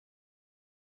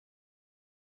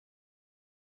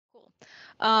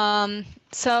Let's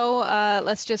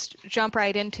just jump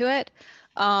right into it.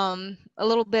 A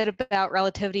little bit about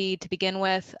Relativity to begin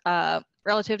with.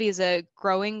 Relativity is a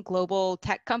growing global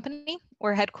tech company.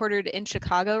 We're headquartered in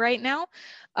Chicago right now.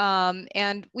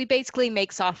 And we basically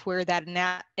make software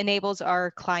that enables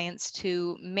our clients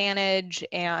to manage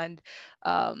and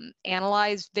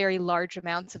analyze very large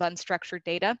amounts of unstructured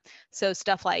data. So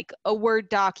stuff like a Word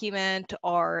document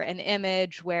or an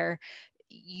image where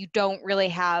you don't really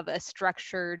have a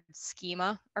structured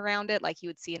schema around it like you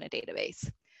would see in a database.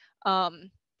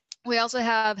 We also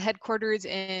have headquarters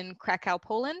in Krakow,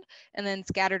 Poland, and then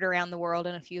scattered around the world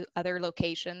in a few other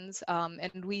locations.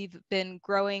 And we've been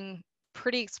growing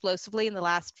pretty explosively in the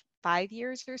last 5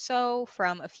 years or so,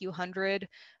 from a few hundred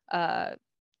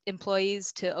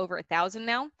employees to over 1,000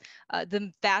 now.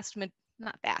 The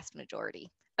not vast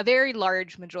majority, a very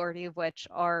large majority of which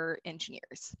are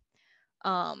engineers.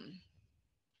 Oh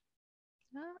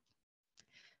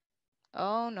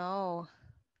no,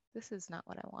 this is not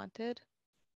what I wanted.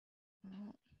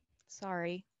 Oh,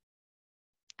 sorry.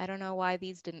 I don't know why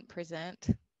these didn't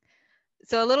present.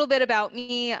 So a little bit about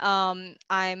me. I'm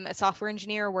a software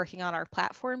engineer working on our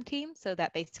platform team. So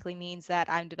that basically means that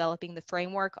I'm developing the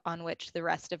framework on which the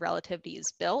rest of Relativity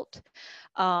is built.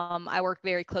 I work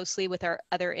very closely with our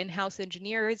other in-house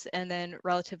engineers and then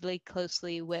relatively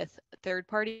closely with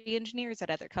third-party engineers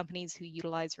at other companies who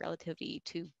utilize Relativity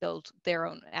to build their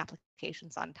own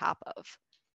applications on top of.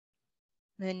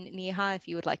 Then Neha, if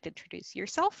you would like to introduce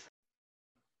yourself.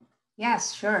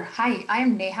 Yes, sure. Hi, I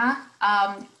am Neha.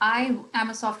 I am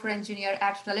a software engineer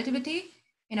at Relativity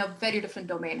in a very different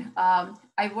domain.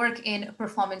 I work in a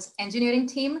performance engineering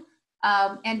team,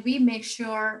 and we make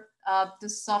sure the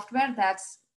software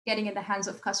that's getting in the hands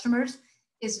of customers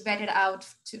is vetted out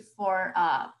for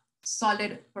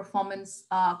solid performance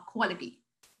quality,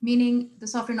 meaning the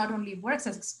software not only works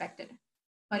as expected,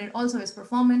 but it also is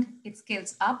performant, it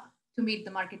scales up to meet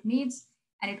the market needs,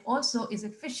 and it also is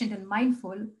efficient and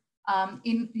mindful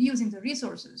in using the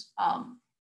resources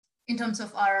in terms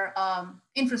of our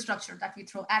infrastructure that we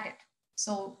throw at it.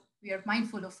 So we are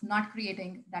mindful of not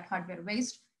creating that hardware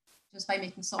waste just by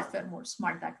making software more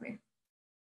smart that way.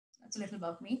 That's a little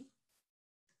about me.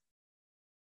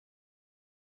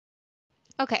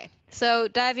 Okay, so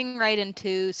diving right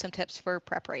into some tips for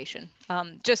preparation.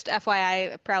 Just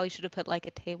FYI, I probably should have put like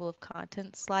a table of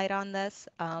contents slide on this.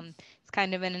 It's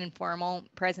kind of an informal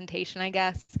presentation, I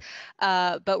guess.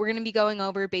 But we're going to be going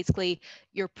over basically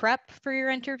your prep for your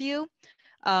interview,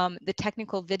 the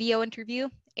technical video interview,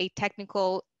 a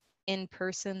technical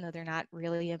in-person, though they're not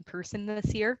really in person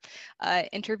this year,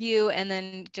 interview, and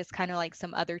then just kind of like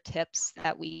some other tips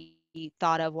that we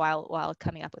thought of while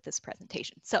coming up with this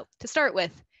presentation. So to start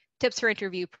with, tips for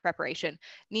interview preparation.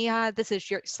 Neha, this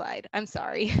is your slide. I'm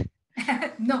sorry.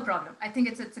 No problem. I think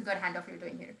it's a good handoff you're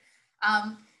doing here.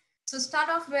 So start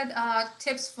off with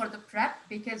tips for the prep,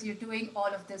 because you're doing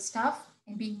all of this stuff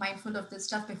and being mindful of this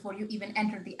stuff before you even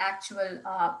enter the actual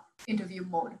interview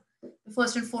mode. The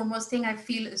first and foremost thing I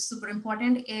feel is super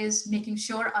important is making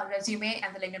sure our resume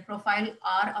and the LinkedIn profile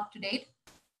are up to date.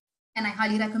 And I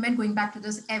highly recommend going back to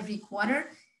this every quarter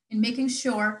and making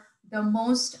sure the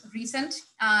most recent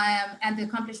and the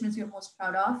accomplishments you're most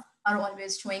proud of are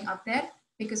always showing up there.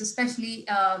 Because especially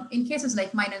in cases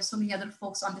like mine and so many other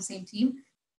folks on the same team,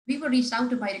 we were reached out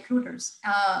to by recruiters.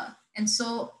 And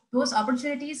so those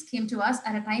opportunities came to us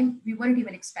at a time we weren't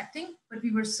even expecting, but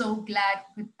we were so glad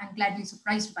and gladly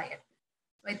surprised by it.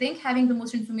 So I think having the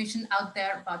most information out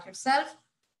there about yourself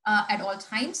at all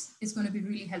times is going to be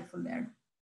really helpful there.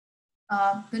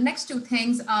 The next two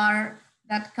things are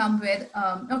that come with,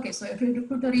 okay, so if a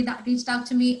recruiter reached out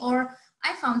to me, or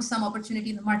I found some opportunity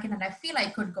in the market and I feel I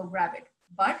could go grab it,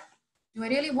 but do I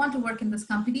really want to work in this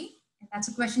company? And that's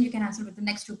a question you can answer with the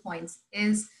next 2 points,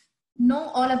 is know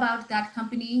all about that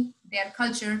company, their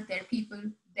culture, their people,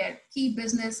 their key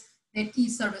business, their key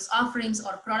service offerings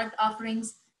or product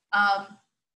offerings.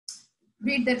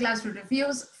 Read their Glassdoor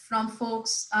reviews from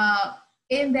folks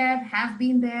in there, have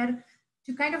been there,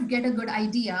 to kind of get a good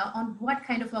idea on what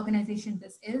kind of organization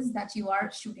this is that you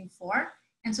are shooting for.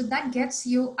 And so that gets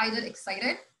you either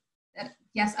excited that,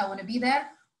 yes, I want to be there,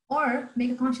 or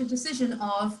make a conscious decision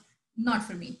of not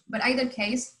for me. But either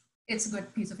case, it's a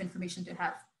good piece of information to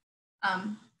have.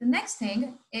 The next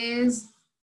thing is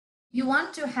you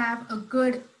want to have a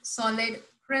good, solid,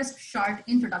 crisp, short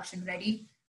introduction ready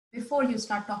before you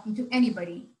start talking to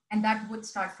anybody. And that would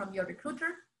start from your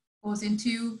recruiter, goes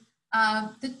into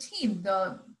the team,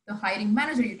 the hiring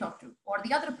manager you talk to, or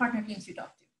the other partner teams you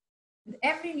talk to. With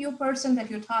every new person that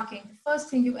you're talking, the first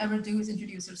thing you ever do is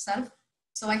introduce yourself.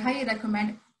 So I highly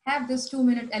recommend have this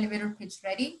 2-minute elevator pitch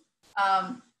ready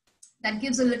That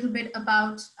gives a little bit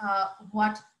about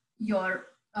what your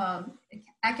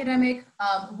academic,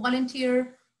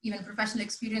 volunteer, even professional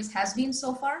experience has been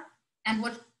so far, and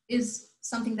what is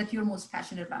something that you're most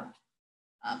passionate about.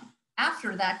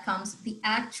 After that comes the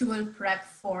actual prep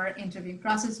for interviewing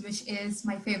process, which is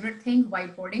my favorite thing,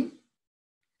 whiteboarding.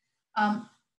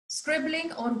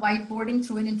 Scribbling or whiteboarding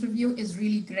through an interview is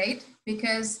really great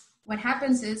because what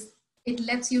happens is it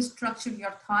lets you structure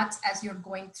your thoughts as you're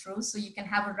going through. So you can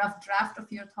have a rough draft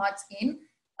of your thoughts in,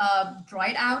 draw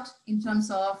it out in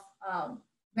terms of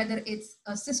whether it's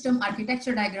a system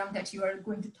architecture diagram that you are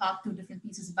going to talk to different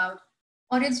pieces about,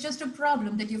 or it's just a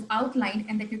problem that you've outlined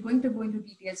and that you're going to go into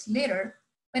details later,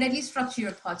 but at least structure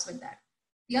your thoughts with that.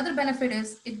 The other benefit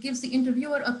is it gives the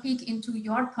interviewer a peek into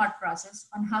your thought process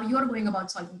on how you're going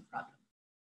about solving the problem.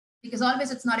 Because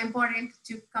always it's not important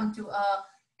to come to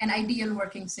an ideal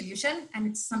working solution, and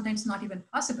it's sometimes not even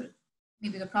possible.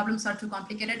 Maybe the problems are too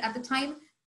complicated at the time.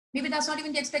 Maybe that's not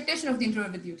even the expectation of the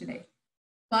interviewer with you today.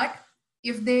 But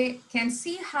if they can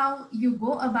see how you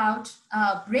go about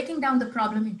breaking down the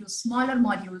problem into smaller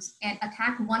modules and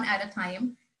attack one at a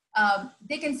time,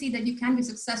 they can see that you can be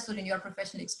successful in your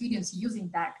professional experience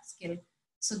using that skill.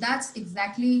 So that's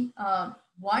exactly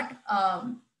what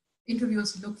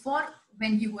interviewers look for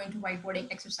when you go into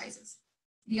whiteboarding exercises.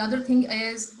 The other thing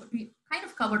is what we kind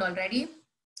of covered already,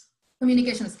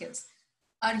 communication skills.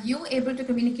 Are you able to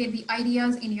communicate the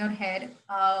ideas in your head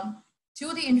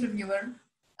to the interviewer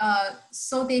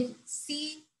so they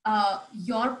see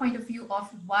your point of view of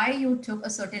why you took a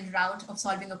certain route of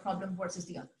solving a problem versus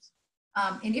the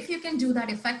others? And if you can do that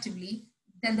effectively,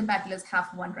 then the battle is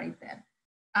half won right there.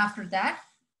 After that,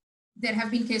 there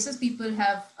have been cases people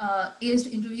have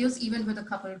aced interviews even with a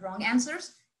couple of wrong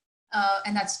answers.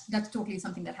 And that's totally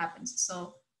something that happens.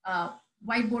 So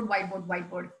whiteboard, whiteboard,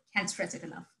 whiteboard, can't stress it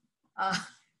enough.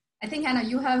 I think, Hannah,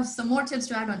 you have some more tips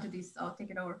to add on to these, so I'll take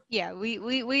it over. Yeah,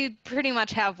 we pretty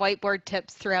much have whiteboard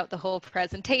tips throughout the whole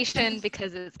presentation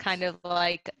because it's kind of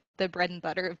like the bread and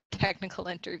butter of technical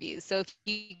interviews. So if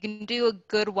you can do a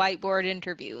good whiteboard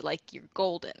interview, like you're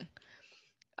golden.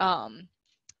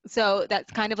 So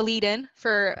that's kind of a lead in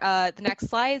for the next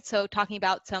slide. So talking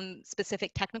about some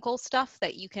specific technical stuff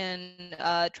that you can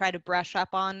try to brush up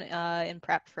on in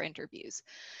prep for interviews.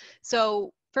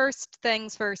 So first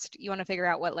things first, you want to figure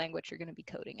out what language you're going to be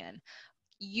coding in.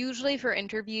 Usually for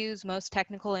interviews, most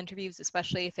technical interviews,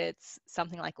 especially if it's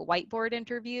something like a whiteboard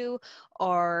interview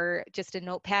or just a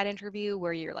notepad interview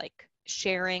where you're like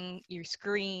sharing your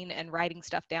screen and writing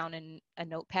stuff down in a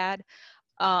notepad,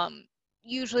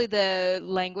 usually the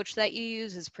language that you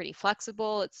use is pretty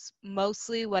flexible. It's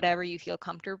mostly whatever you feel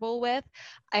comfortable with.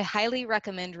 I highly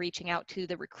recommend reaching out to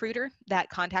the recruiter that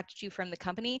contacted you from the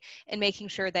company and making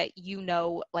sure that you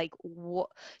know like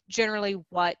generally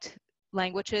what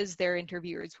languages their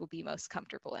interviewers will be most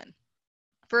comfortable in.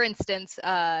 For instance,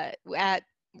 at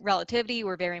Relativity,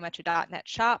 we're very much a .NET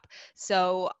shop,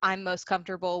 so I'm most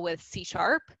comfortable with C#.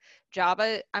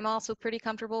 Java, I'm also pretty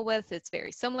comfortable with. It's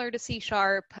very similar to C#,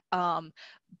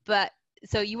 but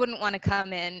so you wouldn't want to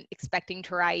come in expecting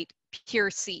to write pure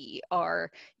C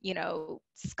or, you know,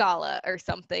 Scala or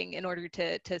something in order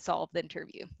to solve the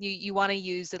interview. You want to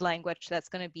use a language that's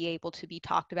going to be able to be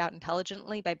talked about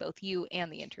intelligently by both you and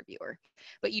the interviewer,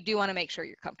 but you do want to make sure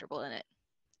you're comfortable in it.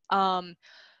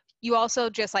 You also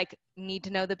just like need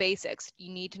to know the basics.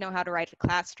 You need to know how to write a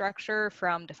class structure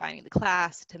from defining the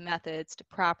class to methods to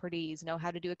properties, know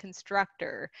how to do a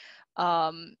constructor,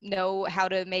 know how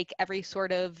to make every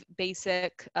sort of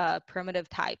basic primitive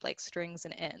type like strings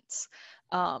and ints.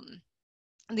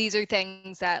 These are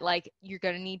things that like you're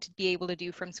going to need to be able to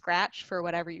do from scratch for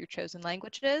whatever your chosen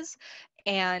language is.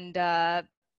 And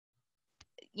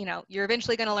you know, you're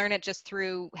eventually going to learn it just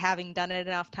through having done it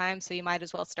enough times, so you might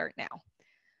as well start now.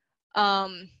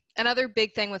 Another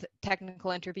big thing with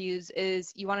technical interviews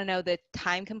is you want to know the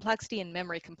time complexity and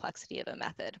memory complexity of a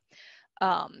method.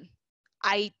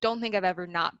 I don't think I've ever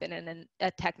not been in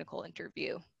a technical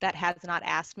interview that has not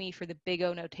asked me for the big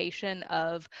O notation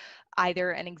of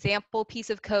either an example piece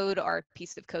of code or a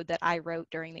piece of code that I wrote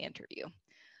during the interview.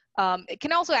 It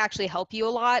can also actually help you a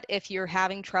lot if you're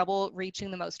having trouble reaching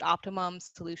the most optimum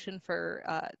solution for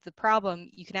the problem.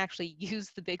 You can actually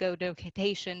use the big O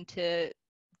notation to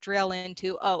drill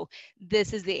into, oh,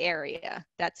 this is the area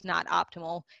that's not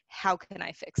optimal. How can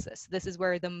I fix this? This is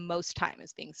where the most time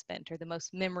is being spent or the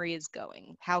most memory is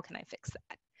going. How can I fix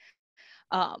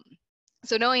that?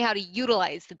 So knowing how to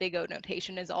utilize the big O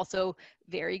notation is also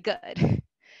very good.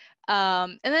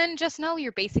 And then just know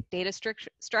your basic data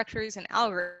structures and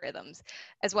algorithms,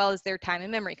 as well as their time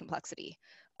and memory complexity.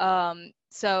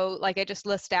 So like I just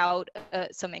list out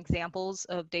some examples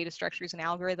of data structures and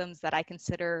algorithms that I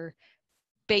consider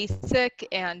basic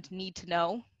and need to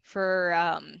know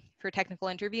for technical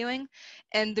interviewing.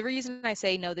 And the reason I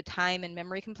say know the time and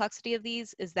memory complexity of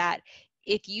these is that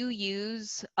if you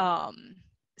use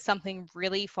something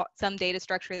really far, some data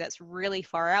structure that's really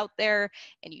far out there,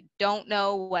 and you don't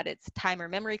know what its time or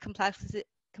memory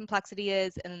complexity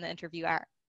is, and then the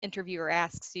interviewer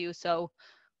asks you, so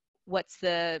what's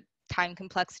the time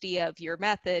complexity of your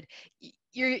method,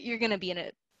 you're going to be in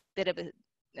a bit of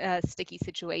a sticky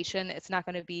situation. It's not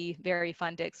going to be very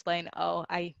fun to explain, oh,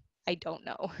 I don't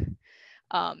know.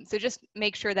 So just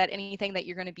make sure that anything that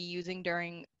you're going to be using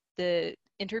during the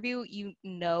interview, you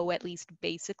know at least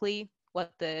basically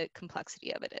what the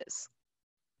complexity of it is.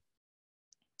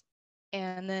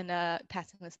 And then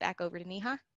passing this back over to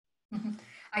Neha.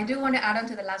 I do want to add on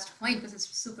to the last point because it's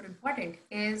super important,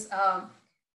 is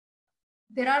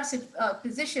there are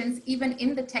positions even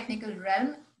in the technical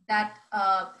realm that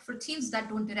for teams that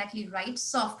don't directly write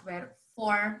software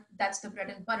for, that's the bread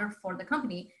and butter for the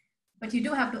company, but you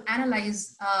do have to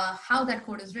analyze how that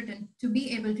code is written to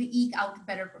be able to eke out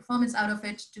better performance out of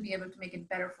it, to be able to make it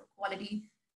better for quality,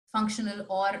 functional,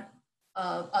 or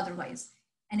otherwise.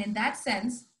 And in that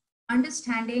sense,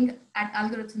 understanding at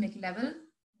algorithmic level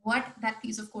what that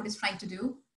piece of code is trying to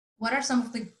do, what are some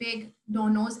of the big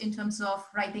no-nos in terms of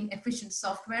writing efficient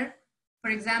software. For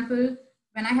example,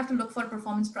 when I have to look for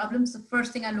performance problems, the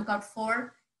first thing I look out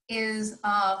for is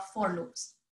for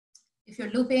loops. If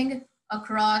you're looping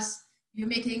across, you're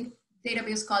making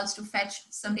database calls to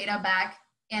fetch some data back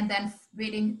and then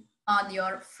waiting on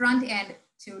your front end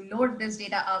to load this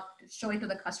data up to show it to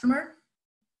the customer.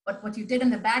 But what you did in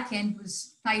the back end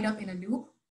was tied up in a loop.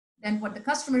 Then what the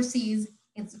customer sees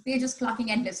is the page is clocking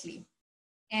endlessly.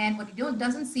 And what you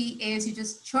doesn't see is you're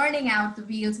just churning out the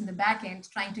wheels in the back end,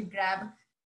 trying to grab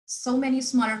so many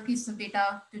smaller pieces of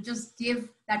data to just give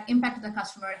that impact to the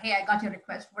customer. Hey, I got your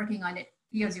request, working on it.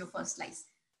 Here's your first slice.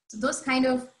 So those kind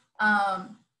of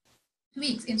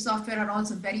tweaks in software are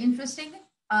also very interesting.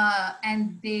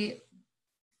 And they,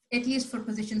 at least for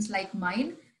positions like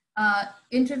mine,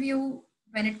 interview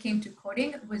when it came to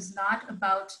coding was not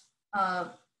about,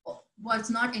 was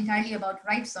not entirely about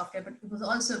write software, but it was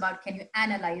also about, can you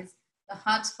analyze the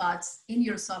hotspots in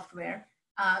your software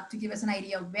to give us an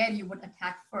idea of where you would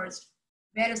attack first,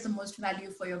 where is the most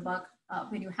value for your buck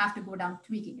when you have to go down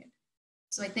tweaking it.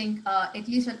 So I think at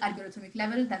least at algorithmic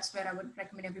level, that's where I would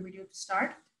recommend everybody to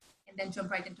start and then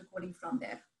jump right into coding from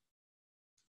there.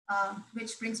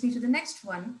 Which brings me to the next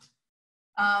one.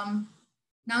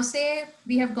 Now say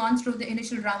we have gone through the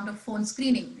initial round of phone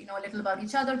screening. We know a little about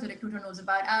each other, the recruiter knows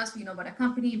about us, we know about a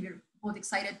company, we're both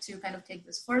excited to kind of take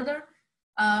this further.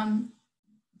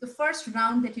 The first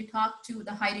round that you talk to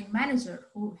the hiring manager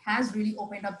who has really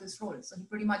opened up this role, so he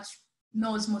pretty much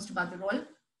knows most about the role,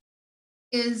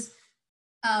 is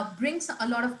brings a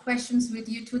lot of questions with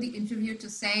you to the interview to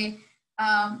say,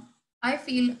 I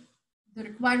feel the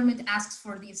requirement asks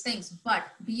for these things, but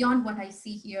beyond what I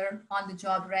see here on the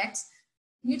job recs,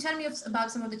 can you tell me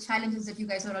about some of the challenges that you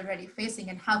guys are already facing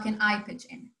and how can I pitch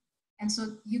in? And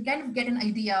so you kind of get an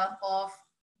idea of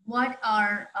what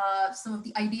are some of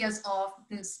the ideas of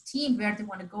this team, where they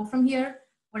want to go from here,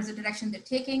 what is the direction they're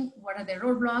taking, what are their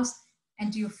roadblocks,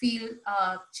 and do you feel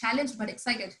challenged but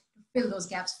excited to fill those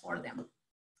gaps for them?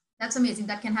 That's amazing.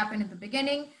 That can happen in the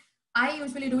beginning. I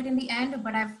usually do it in the end,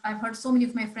 but I've heard so many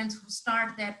of my friends who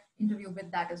start their interview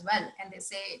with that as well. And they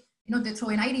say, you know, they throw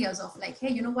in ideas of like,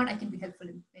 hey, you know what, I can be helpful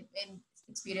in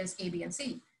experience A, B, and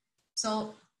C.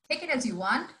 So take it as you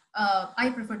want.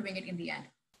 I prefer doing it in the end.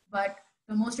 But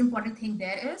the most important thing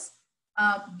there is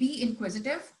be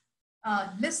inquisitive,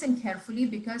 listen carefully,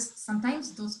 because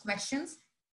sometimes those questions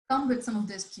come with some of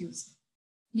those cues.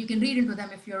 You can read into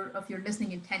them if you're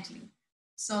listening intently.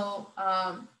 So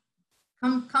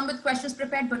come with questions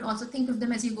prepared, but also think of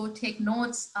them as you go, take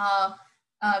notes,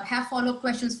 have follow-up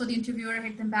questions for the interviewer,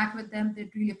 hit them back with them.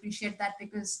 They'd really appreciate that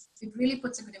because it really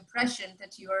puts a good impression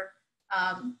that you're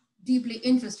deeply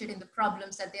interested in the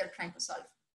problems that they're trying to solve.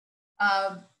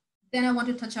 Then I want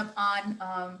to touch up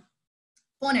on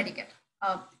phone etiquette,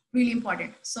 really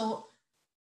important. So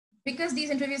because these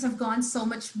interviews have gone so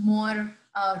much more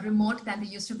remote than they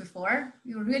used to before,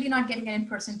 you're really not getting an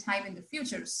in-person time in the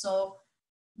future. So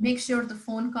make sure the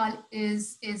phone call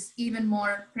is even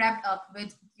more prepped up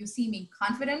with you seeming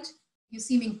confident, you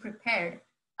seeming prepared,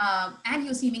 and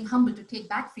you seeming humble to take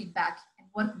back feedback and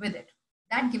work with it.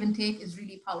 That give and take is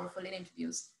really powerful in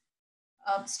interviews.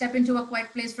 Step into a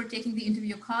quiet place for taking the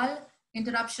interview call.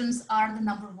 Interruptions are the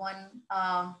number one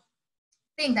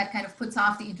thing that kind of puts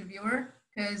off the interviewer,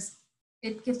 because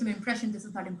it gives them an impression this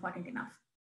is not important enough,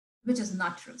 which is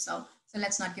not true. So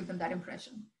let's not give them that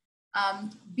impression.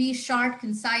 Be short,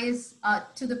 concise,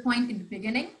 to the point in the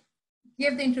beginning.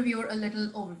 Give the interviewer a little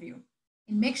overview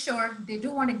and make sure they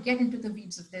do want to get into the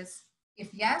weeds of this.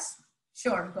 If yes,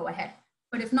 sure, go ahead.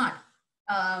 But if not,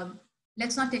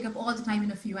 let's not take up all the time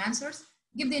in a few answers.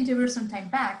 Give the interviewer some time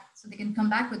back so they can come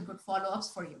back with good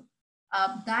follow-ups for you.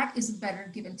 That is a better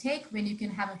give and take when you can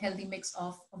have a healthy mix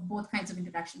of both kinds of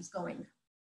interactions going.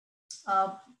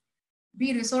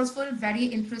 Be resourceful, very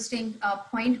interesting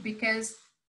point, because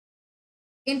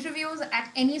interviews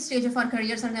at any stage of our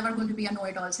careers are never going to be a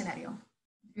know-it-all scenario.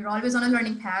 We're always on a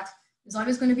learning path. There's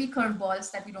always going to be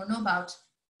curveballs that we don't know about.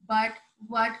 But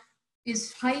what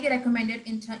is highly recommended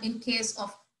in case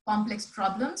of complex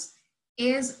problems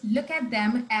is look at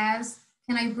them as,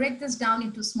 can I break this down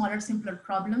into smaller, simpler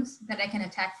problems that I can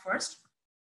attack first?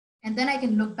 And then I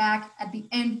can look back at the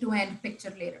end-to-end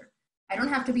picture later. I don't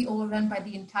have to be overwhelmed by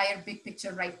the entire big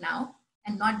picture right now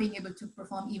and not being able to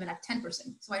perform even at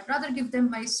 10%. So I'd rather give them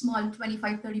my small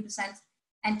 25, 30%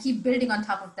 and keep building on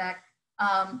top of that.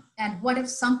 And what if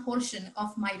some portion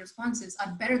of my responses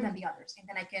are better than the others? And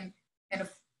then I can kind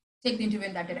of take the interview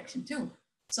in that direction too.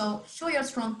 So show your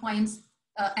strong points.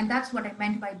 And that's what I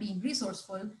meant by being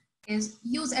resourceful, is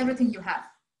use everything you have.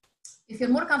 If you're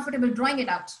more comfortable drawing it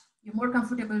out, you're more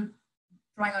comfortable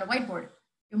drawing on a whiteboard,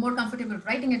 you're more comfortable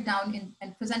writing it down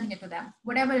and presenting it to them.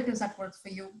 Whatever it is that works for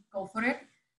you, go for it.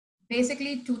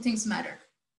 Basically, two things matter.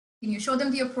 Can you show them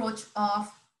the approach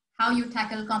of how you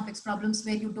tackle complex problems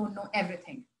where you don't know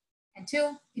everything? And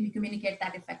two, can you communicate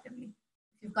that effectively?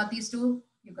 If you've got these two,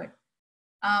 you're good.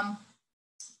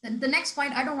 The next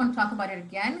point, I don't want to talk about it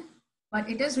again, but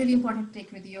it is really important to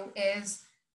take with you, is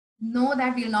know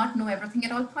that we'll not know everything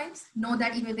at all points. Know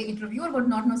that even the interviewer would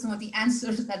not know some of the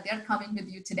answers that they're coming with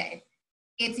you today.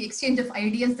 It's the exchange of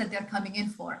ideas that they're coming in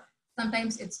for.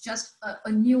 Sometimes it's just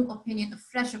a new opinion, a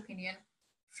fresh opinion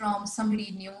from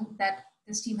somebody new that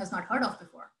this team has not heard of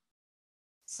before.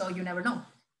 So you never know.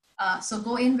 So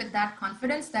go in with that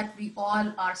confidence that we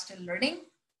all are still learning,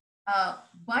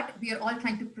 but we are all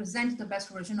trying to present the best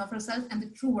version of ourselves and the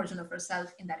true version of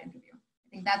ourselves in that interview. I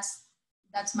think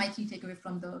that's my key takeaway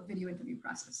from the video interview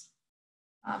process.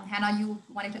 Hannah, you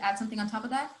wanted to add something on top of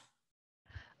that?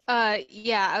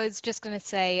 Yeah, I was just going to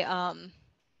say,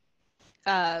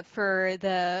 for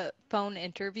the phone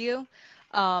interview,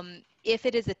 if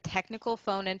it is a technical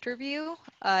phone interview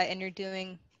and you're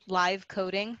doing live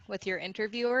coding with your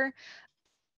interviewer,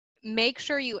 make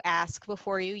sure you ask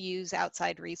before you use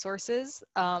outside resources.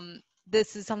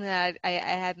 This is something that I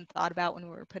hadn't thought about when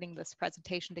we were putting this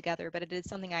presentation together, but it is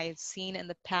something I have seen in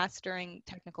the past during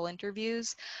technical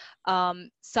interviews.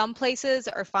 Some places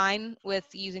are fine with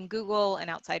using Google and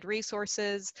outside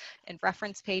resources and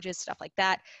reference pages, stuff like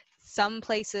that. Some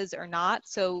places are not.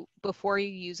 So before you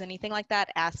use anything like that,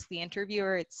 ask the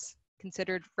interviewer. It's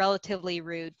considered relatively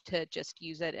rude to just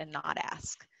use it and not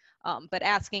ask. But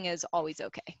asking is always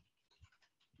okay.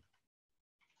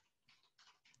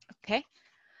 Okay.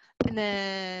 And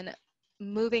then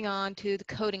moving on to the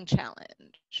coding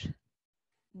challenge.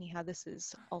 Neha, this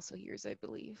is also yours, I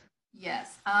believe.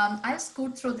 Yes, I'll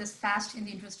scoot through this fast in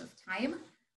the interest of time.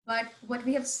 But what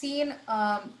we have seen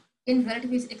in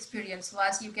Relativity's experience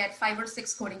was you get 5 or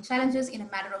 6 coding challenges in a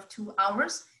matter of 2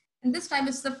 hours. And this time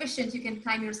is sufficient. You can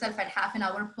time yourself at half an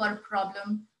hour per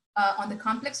problem on the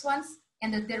complex ones.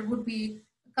 And that there would be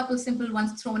a couple simple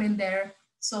ones thrown in there.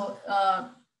 So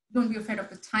don't be afraid of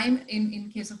the time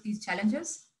in case of these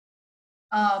challenges.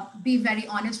 Be very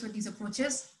honest with these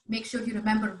approaches. Make sure you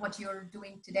remember what you're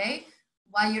doing today,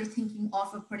 why you're thinking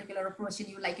of a particular approach and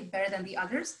you like it better than the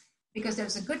others, because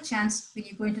there's a good chance when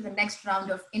you go into the next round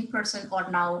of in-person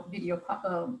or now video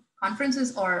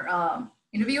conferences or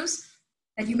interviews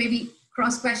that you may be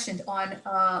cross-questioned on,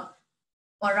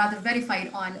 or rather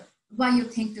verified on why you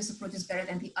think this approach is better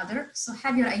than the other. So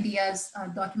have your ideas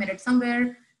documented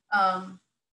somewhere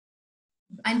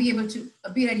and be able to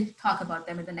be ready to talk about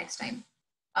them at the next time.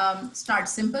 Start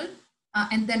simple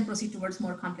and then proceed towards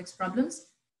more complex problems.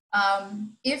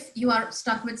 If you are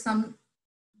stuck with some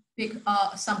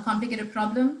complicated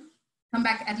problem, come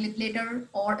back at it later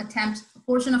or attempt a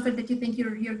portion of it that you think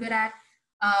you're good at,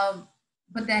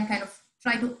 but then kind of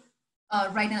try to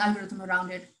write an algorithm around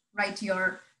it, write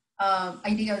your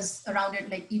ideas around it,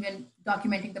 like even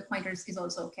documenting the pointers is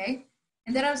also okay.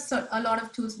 And there are a lot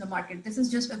of tools in the market. This is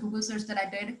just a Google search that I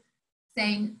did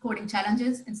saying coding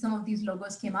challenges, and some of these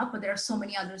logos came up, but there are so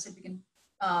many others that we can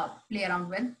play around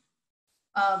with.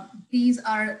 These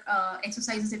are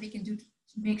exercises that we can do to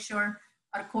make sure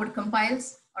our code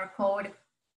compiles, our code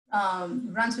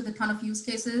runs with a ton of use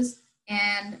cases,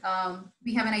 And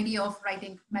we have an idea of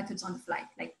writing methods on the fly.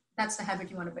 Like that's the habit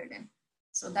you want to build in.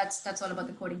 So that's all about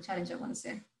the coding challenge, I want to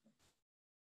say.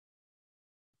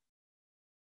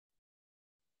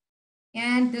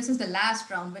 And this is the last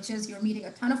round, which is you're meeting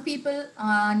a ton of people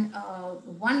on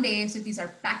one day. So these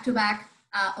are back to back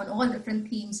on all different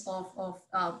themes of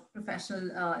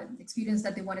professional experience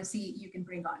that they want to see you can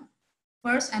bring on.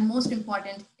 First and most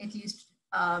important, at least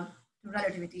to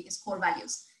relativity, is core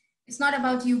values. It's not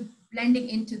about you blending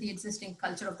into the existing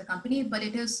culture of the company, but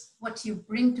it is what you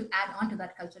bring to add on to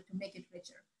that culture to make it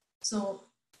richer. So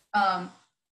um,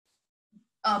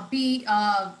 be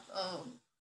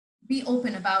be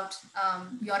open about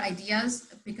your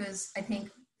ideas, because I think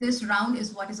this round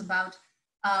is what is about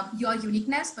your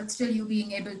uniqueness, but still you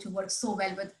being able to work so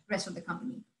well with the rest of the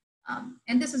company.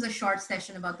 And this is a short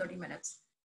session, about 30 minutes.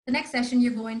 The next session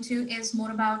you go into is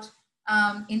more about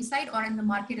insight, or in the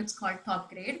market, it's called top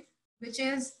grade, which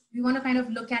is we want to kind of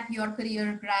look at your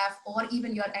career graph, or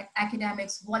even your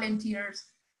academics, volunteers,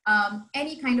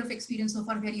 any kind of experience so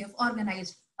far where you have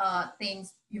organized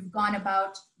things, you've gone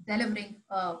about delivering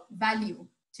value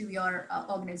to your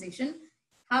organization,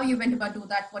 how you went about do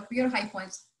that, what were your high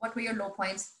points, what were your low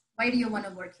points, why do you want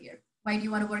to work here? Why do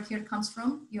you want to work here comes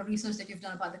from your research that you've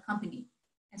done about the company.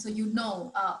 And so you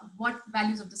know what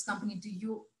values of this company do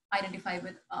you identify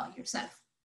with yourself.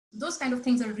 Those kind of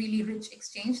things are really rich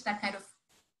exchange that kind of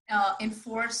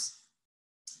enforce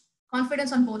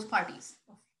confidence on both parties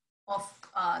of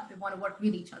they want to work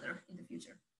with each other in the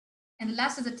future. And the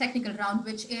last is a technical round,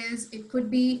 which is, it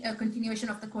could be a continuation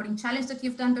of the coding challenge that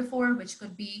you've done before, which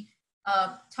could be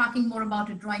talking more about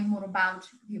it, drawing more about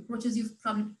the approaches you've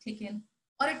probably taken,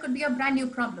 or it could be a brand new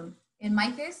problem. In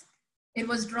my case, it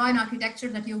was draw an architecture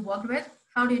that you worked with.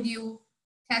 How did you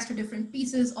test the different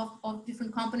pieces of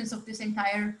different components of this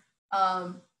entire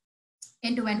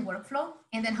end-to-end workflow?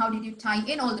 And then how did you tie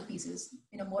in all the pieces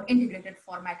in a more integrated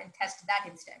format and test that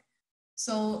instead?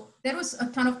 So there was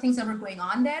a ton of things that were going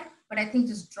on there, but I think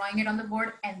just drawing it on the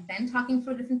board and then talking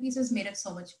through different pieces made it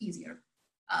so much easier.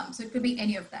 So it could be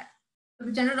any of that. So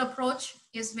the general approach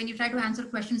is when you try to answer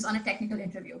questions on a technical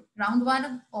interview, round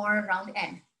one or round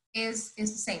end is the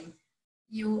same.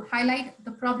 You highlight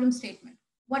the problem statement.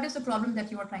 What is the problem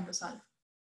that you are trying to solve?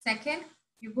 Second,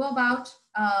 you go about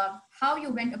how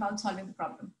you went about solving the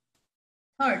problem.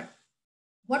 Third,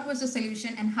 what was the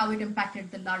solution and how it impacted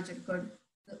the larger good,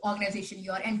 the organization,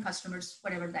 your end customers,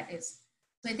 whatever that is.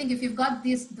 So I think if you've got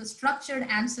the structured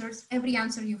answers, every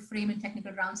answer you frame in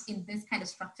technical rounds in this kind of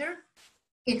structure,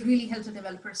 it really helps the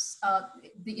developers,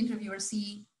 the interviewers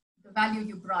see the value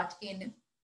you brought in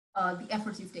the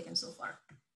efforts you've taken so far.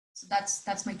 So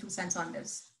that's my 2 cents on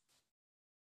this.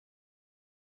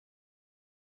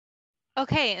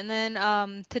 Okay, and then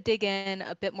to dig in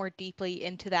a bit more deeply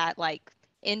into that, like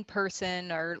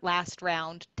in-person or last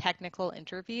round technical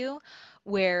interview,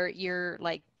 where you're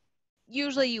like,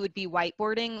 usually you would be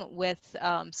whiteboarding with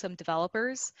some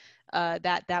developers.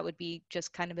 That would be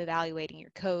just kind of evaluating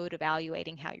your code,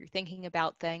 evaluating how you're thinking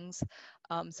about things.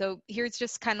 So here's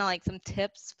just kind of like some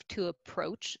tips to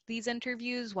approach these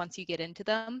interviews once you get into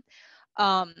them.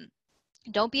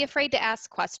 Don't be afraid to ask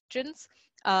questions.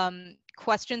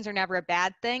 Questions are never a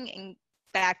bad thing. In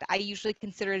fact, I usually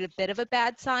consider it a bit of a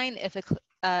bad sign if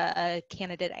a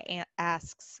candidate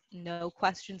asks no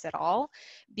questions at all,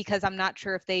 because I'm not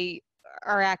sure if they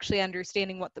are actually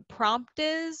understanding what the prompt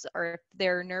is, or if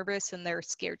they're nervous and they're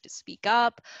scared to speak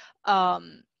up.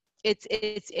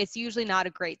 It's usually not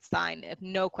a great sign if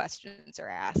no questions are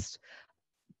asked.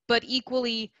 But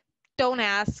equally, don't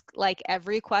ask like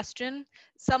every question.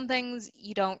 Some things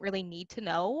you don't really need to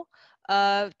know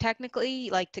technically,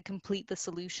 like to complete the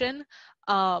solution.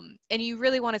 And you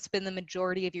really want to spend the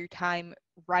majority of your time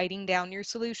writing down your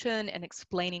solution and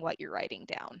explaining what you're writing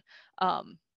down.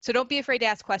 So don't be afraid to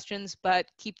ask questions, but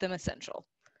keep them essential.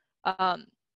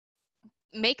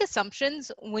 Make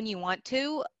assumptions when you want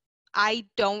to. I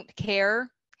don't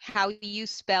care how you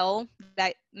spell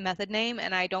that method name,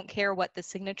 and I don't care what the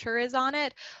signature is on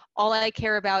it. All I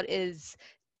care about is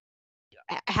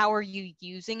how are you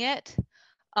using it.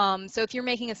 So if you're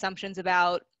making assumptions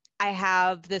about, I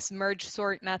have this merge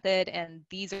sort method and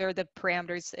these are the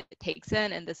parameters it takes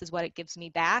in and this is what it gives me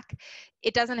back,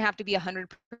 it doesn't have to be 100%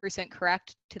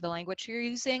 correct to the language you're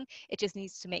using. It just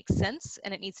needs to make sense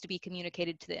and it needs to be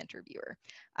communicated to the interviewer.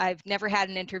 I've never had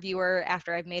an interviewer,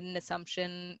 after I've made an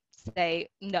assumption, say,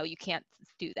 no, you can't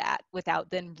do that,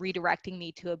 without then redirecting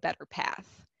me to a better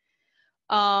path.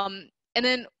 And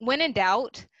then when in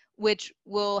doubt, which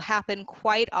will happen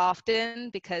quite often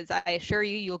because I assure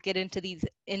you, you'll get into these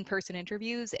in-person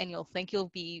interviews and you'll think you'll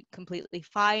be completely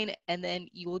fine, and then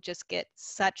you will just get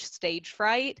such stage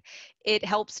fright. It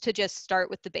helps to just start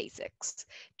with the basics.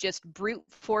 Just brute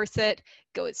force it,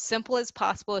 go as simple as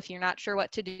possible if you're not sure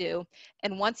what to do.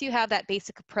 And once you have that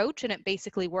basic approach and it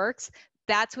basically works,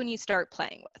 that's when you start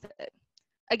playing with it.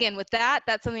 Again, with that,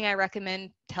 that's something I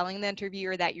recommend telling the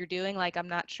interviewer that you're doing. Like, I'm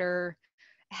not sure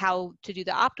how to do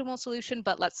the optimal solution,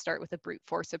 but let's start with a brute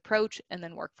force approach and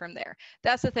then work from there.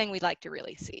 That's the thing we'd like to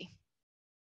really see.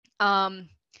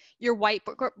 Your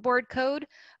whiteboard code,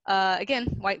 again,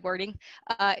 whiteboarding,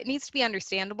 it needs to be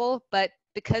understandable, but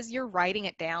because you're writing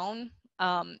it down,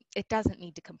 it doesn't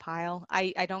need to compile.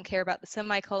 I don't care about the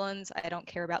semicolons. I don't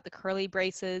care about the curly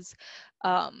braces.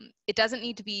 It doesn't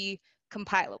need to be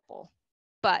compilable,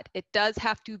 but it does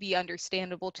have to be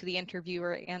understandable to the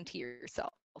interviewer and to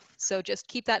yourself. So just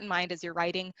keep that in mind as you're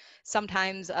writing.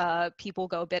 Sometimes people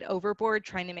go a bit overboard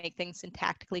trying to make things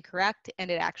syntactically correct,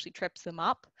 and it actually trips them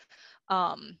up.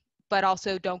 But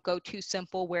also don't go too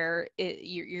simple where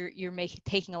you're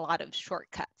taking a lot of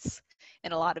shortcuts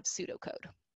and a lot of pseudocode.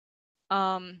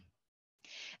 And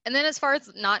then as far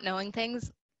as not knowing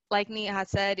things, like Neha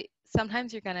said,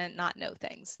 sometimes you're gonna not know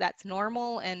things. That's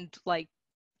normal, and like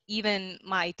even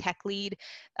my tech lead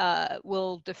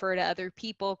will defer to other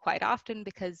people quite often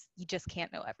because you just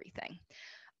can't know everything.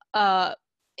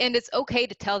 And it's okay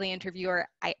to tell the interviewer,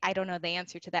 I don't know the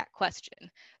answer to that question.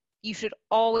 You should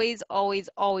always, always,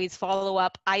 always follow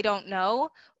up, I don't know,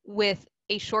 with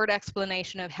a short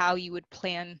explanation of how you would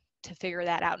plan to figure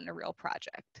that out in a real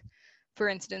project. For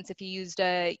instance, if you used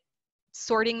a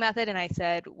sorting method and I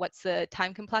said, what's the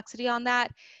time complexity on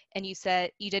that? And you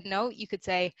said you didn't know, you could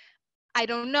say, I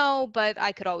don't know, but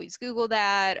I could always Google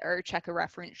that or check a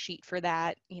reference sheet for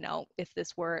that, you know, if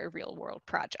this were a real world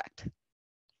project.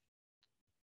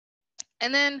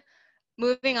 And then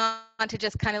moving on to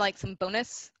just kind of like some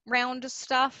bonus round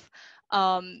stuff.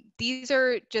 These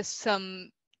are just some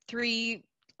 3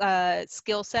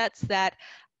 skill sets that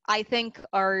I think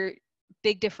are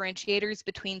big differentiators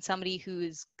between somebody who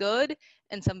is good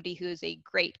and somebody who is a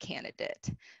great candidate.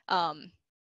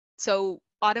 So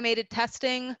automated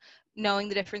testing, knowing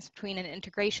the difference between an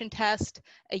integration test,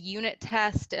 a unit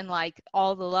test, and like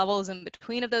all the levels in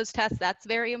between of those tests, that's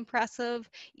very impressive.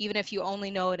 Even if you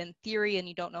only know it in theory and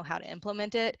you don't know how to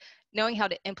implement it, knowing how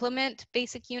to implement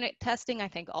basic unit testing, I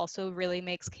think also really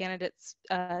makes candidates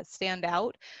stand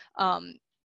out.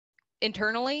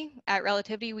 Internally at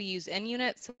Relativity, we use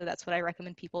NUnit, so that's what I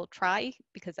recommend people try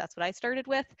because that's what I started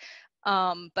with.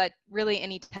 But really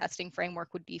any testing framework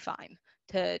would be fine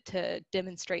to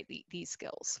demonstrate these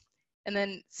skills. And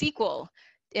then SQL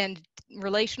and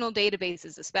relational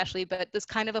databases especially, but this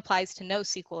kind of applies to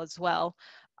NoSQL as well.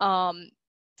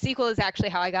 SQL is actually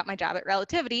how I got my job at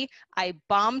Relativity. I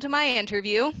bombed my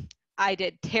interview. I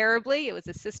did terribly. It was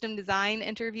a system design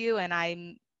interview and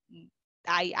I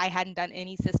hadn't done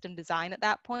any system design at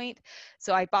that point,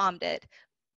 so I bombed it.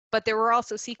 But there were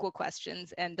also SQL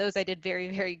questions, and those I did very,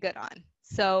 very good on.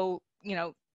 So, you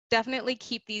know, definitely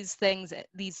keep these things,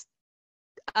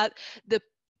 the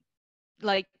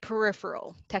like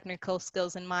peripheral technical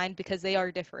skills in mind because they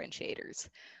are differentiators.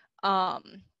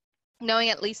 Knowing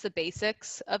at least the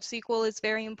basics of SQL is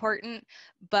very important,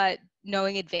 but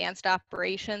knowing advanced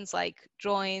operations like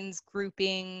joins,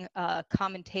 grouping,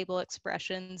 common table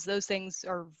expressions, those things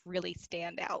are really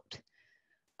stand out.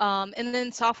 And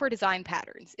then software design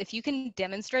patterns. If you can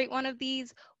demonstrate one of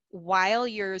these while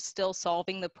you're still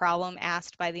solving the problem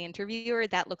asked by the interviewer,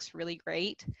 that looks really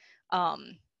great.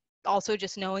 Also,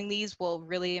 just knowing these will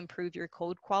really improve your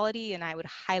code quality, and I would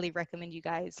highly recommend you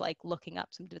guys like looking up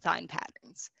some design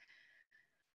patterns.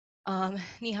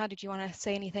 Neha, did you want to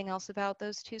say anything else about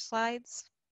those 2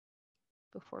 slides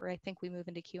before I think we move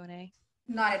into Q&A?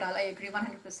 Not at all. I agree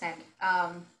 100%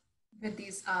 with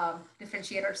these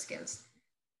differentiator skills.